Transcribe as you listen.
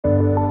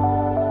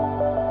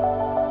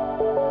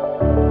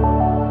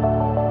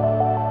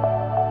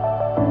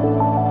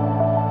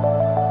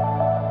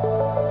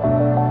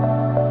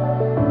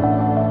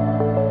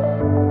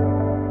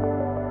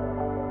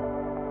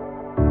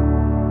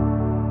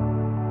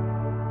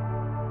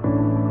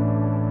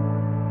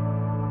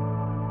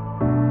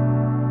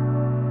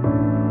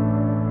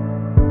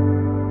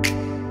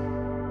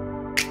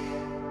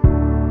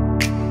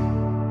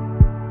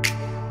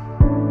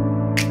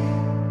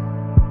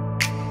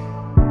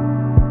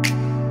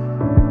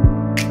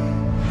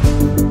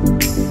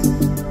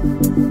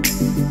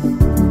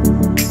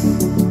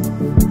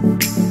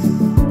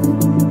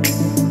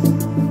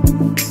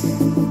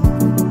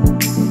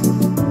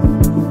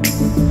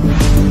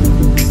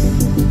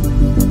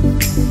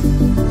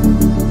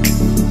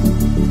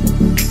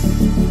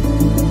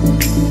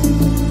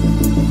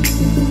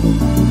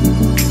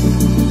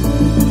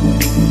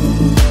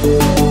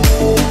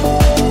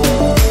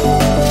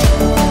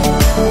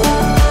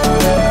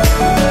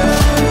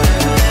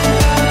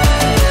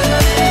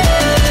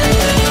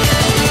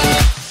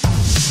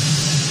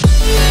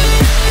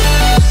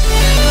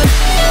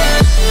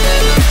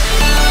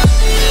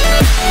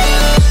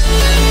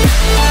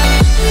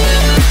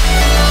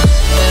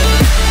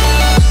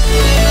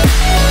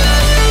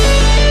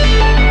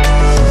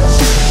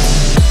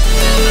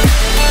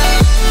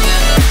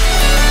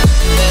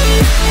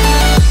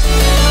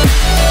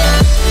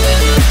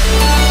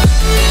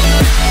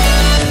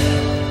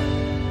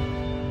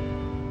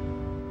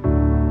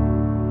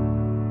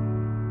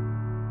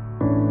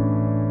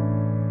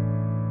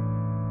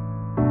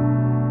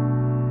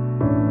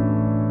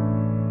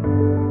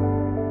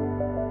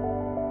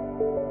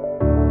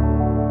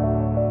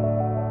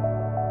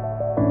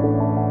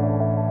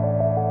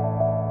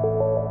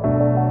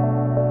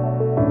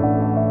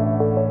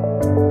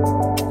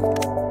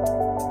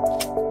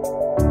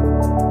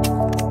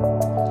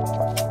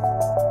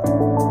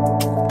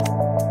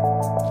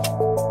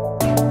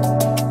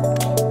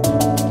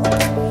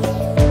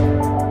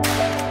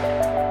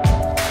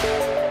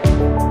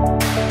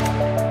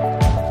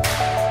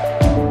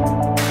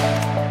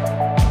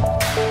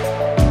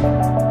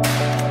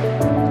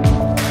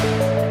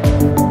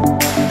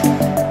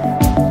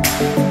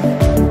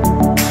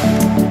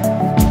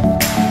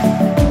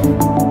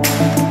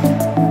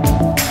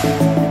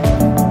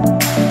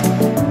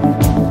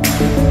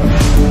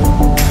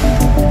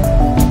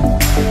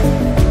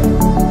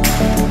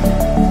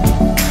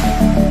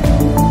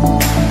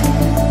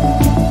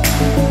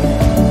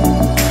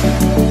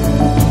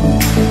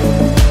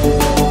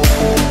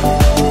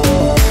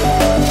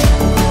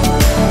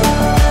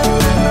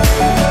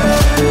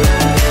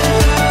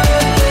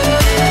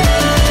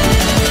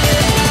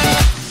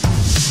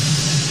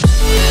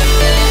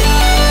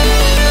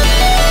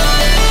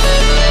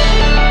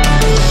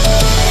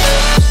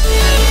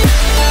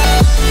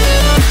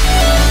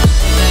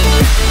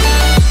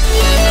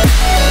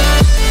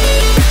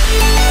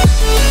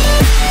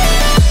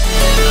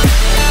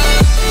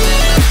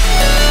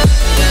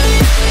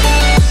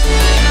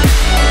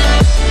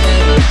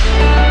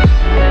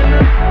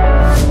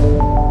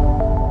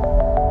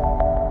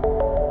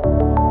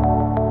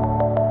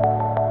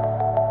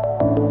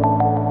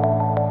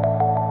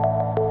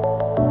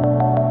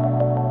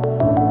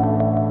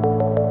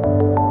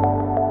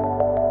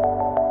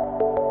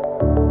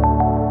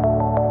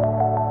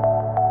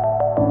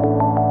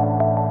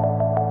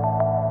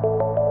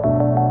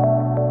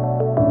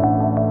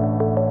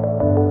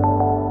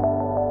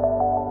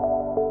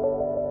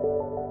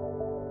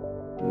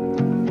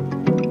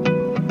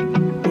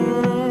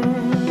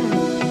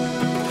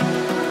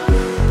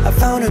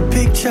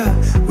picture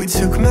we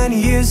took many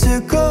years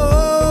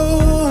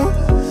ago,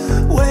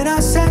 when I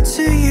said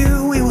to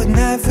you we would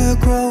never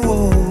grow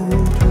old.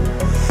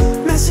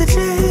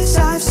 Messages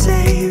I've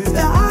saved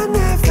that I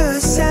never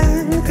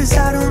send, cause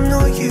I don't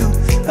know you,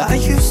 but I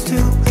used to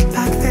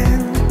back then.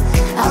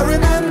 I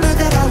remember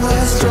that I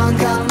was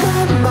drunk out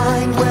my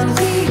mind when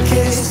we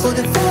kissed for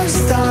the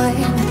first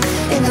time.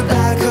 In the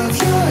back of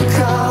your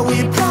car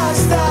we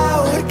passed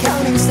out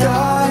counting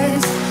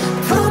stars.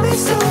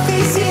 Promised all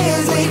these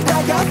years we'd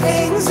pack our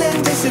things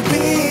and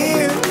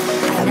disappear.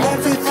 I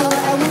never thought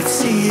I would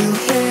see you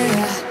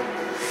here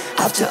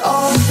after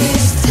all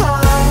this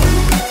time.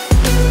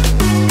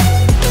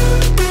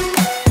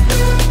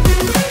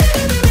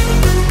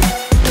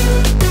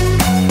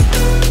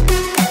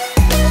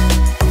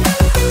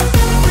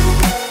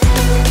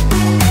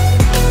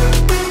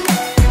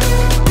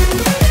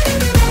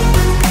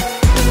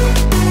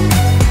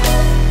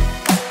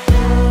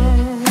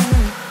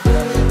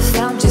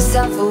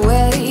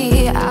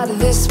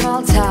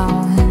 Small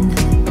town,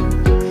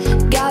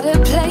 got a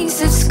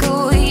place at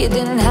school you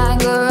didn't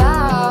hang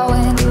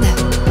around.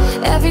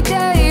 Every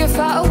day you're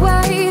far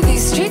away,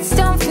 these streets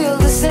don't feel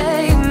the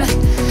same.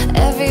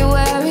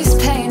 Everywhere is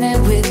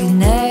painted with your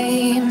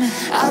name.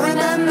 I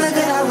remember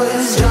that I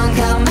was drunk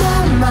out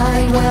my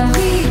mind when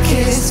we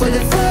kissed for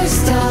the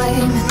first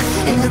time.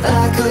 In the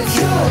back of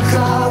your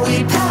car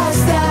we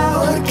passed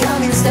out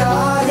counting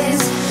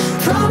stars.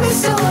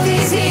 Promised all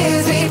these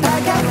years we'd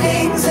pack our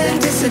things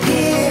and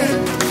disappear.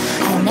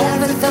 I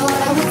never thought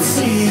I would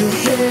see you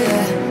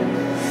here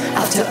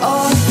after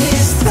all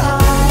this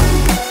time.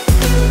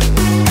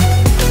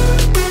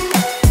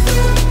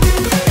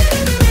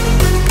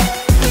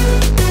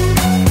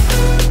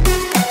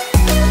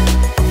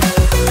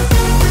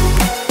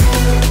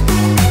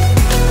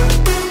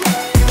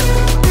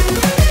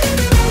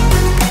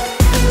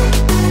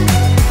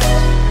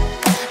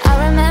 I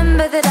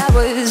remember that I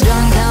was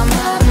drunk out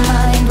my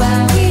mind when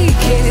we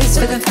kissed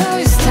for the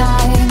first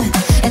time.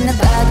 In the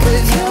back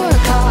of your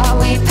car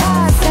we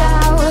passed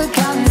out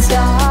counting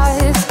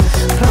stars.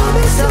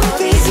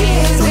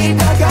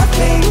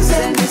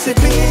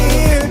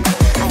 disappear.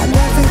 I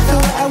never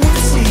thought I would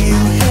see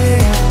you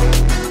here.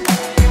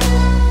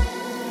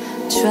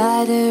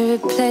 Try to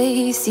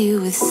replace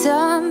you with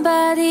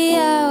somebody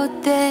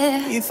out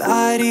there. If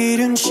I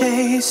didn't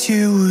chase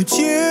you, would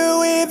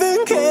you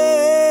even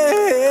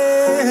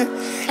care?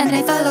 And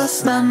if I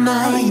lost my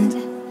mind,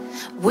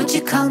 would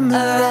you come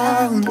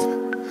around?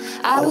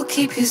 I will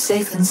keep you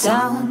safe and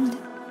sound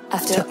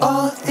after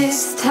all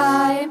this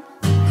time.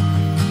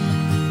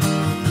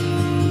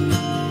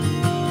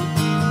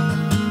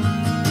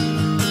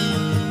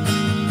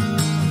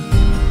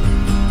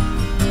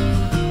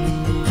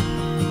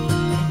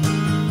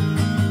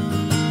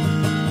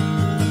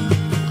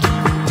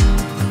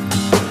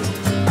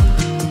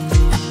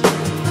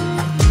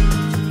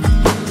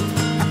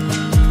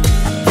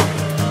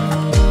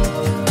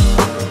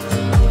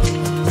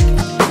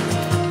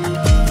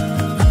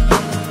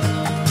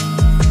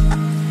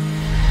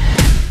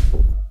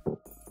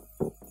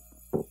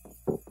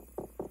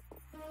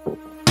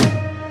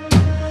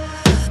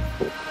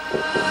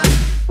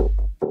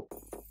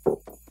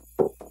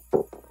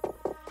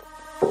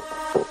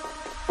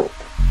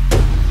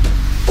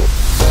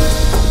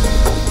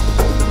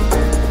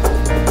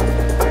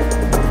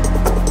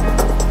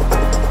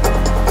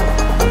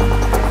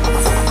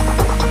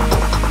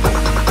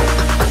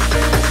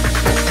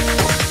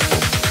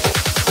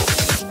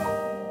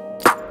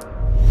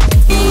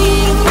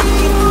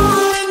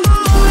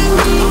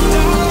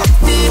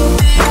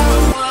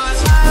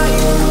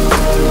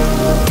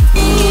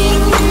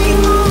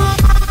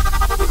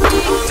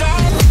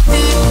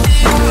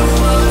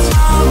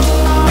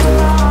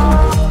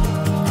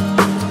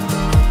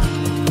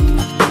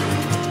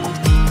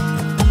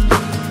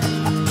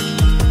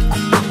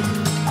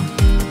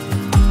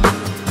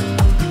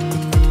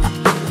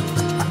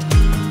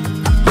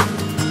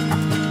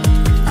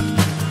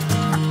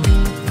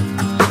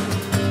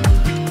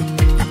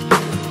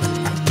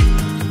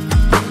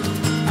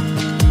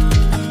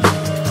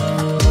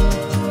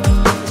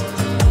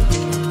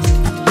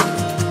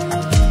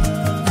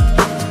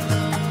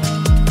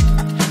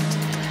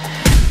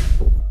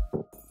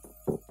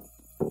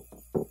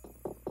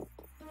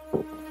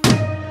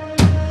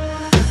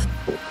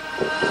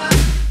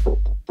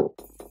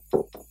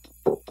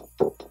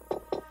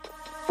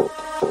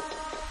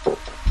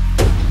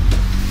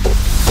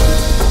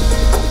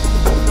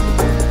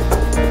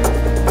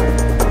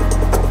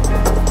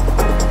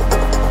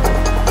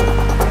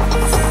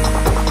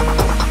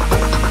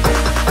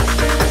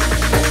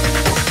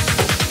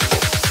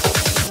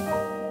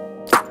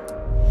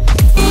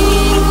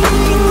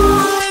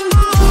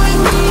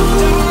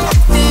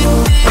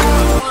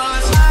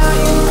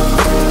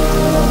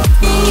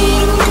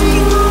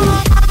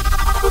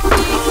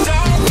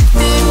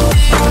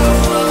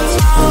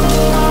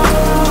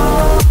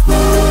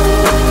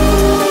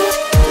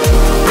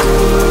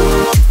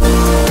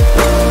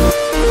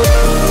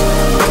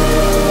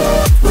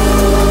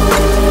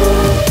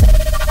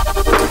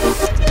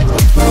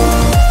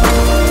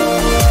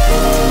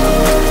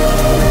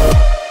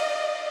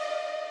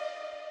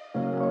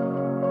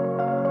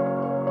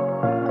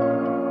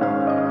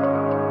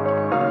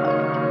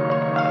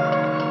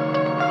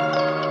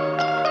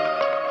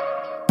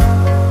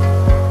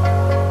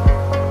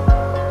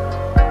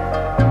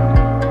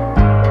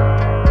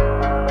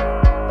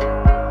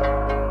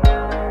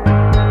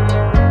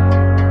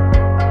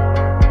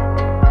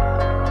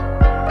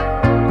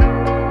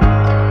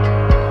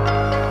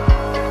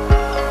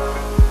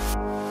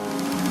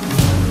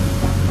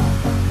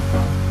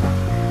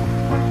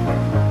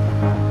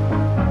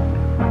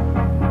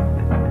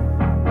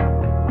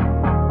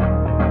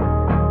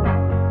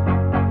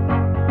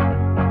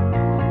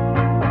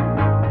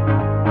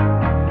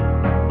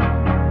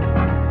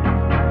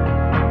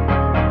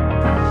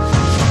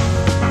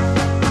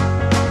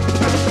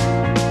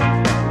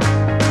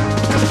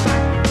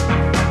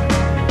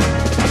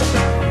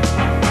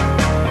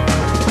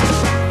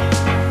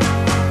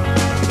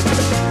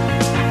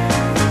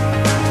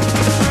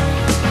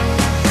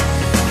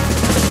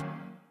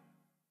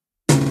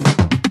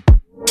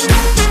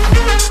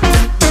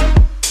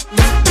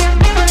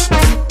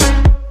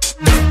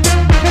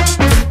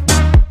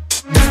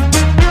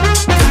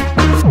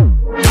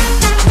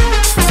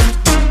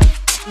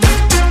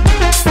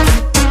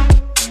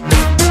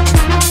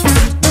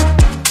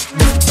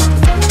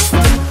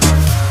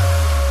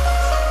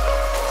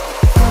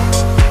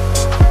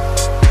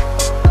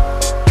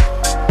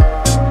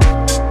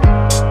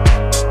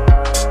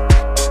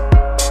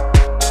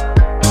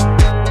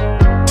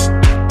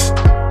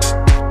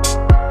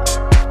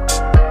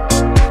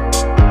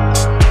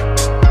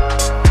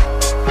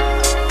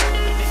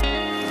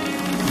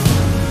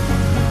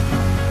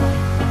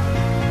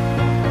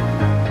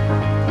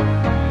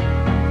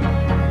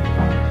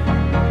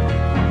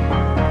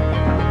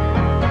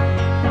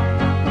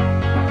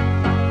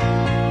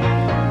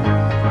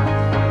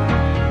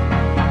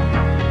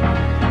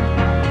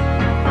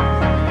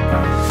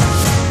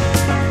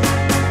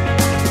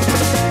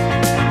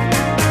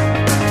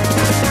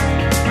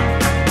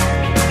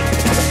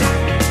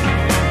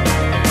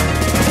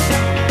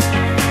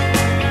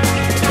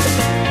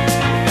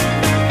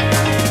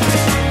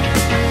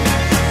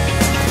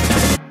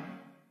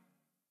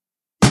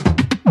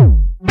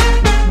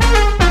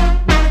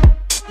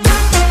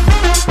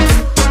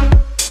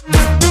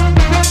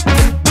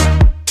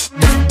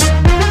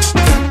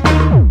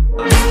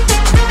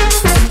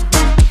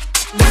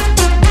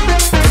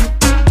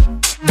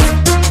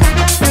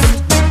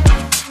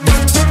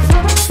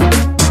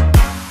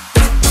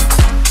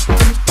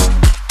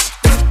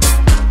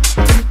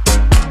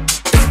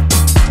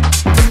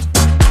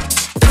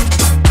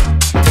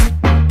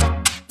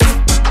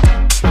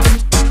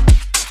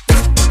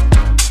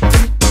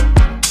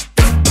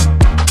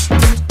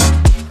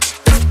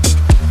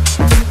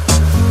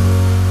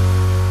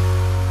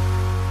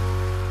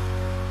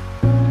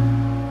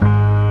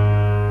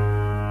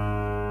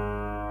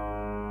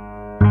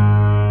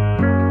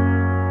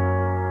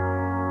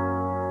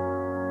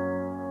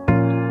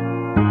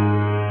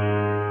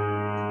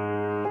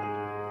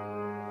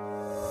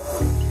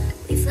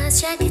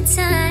 lost track of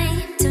time.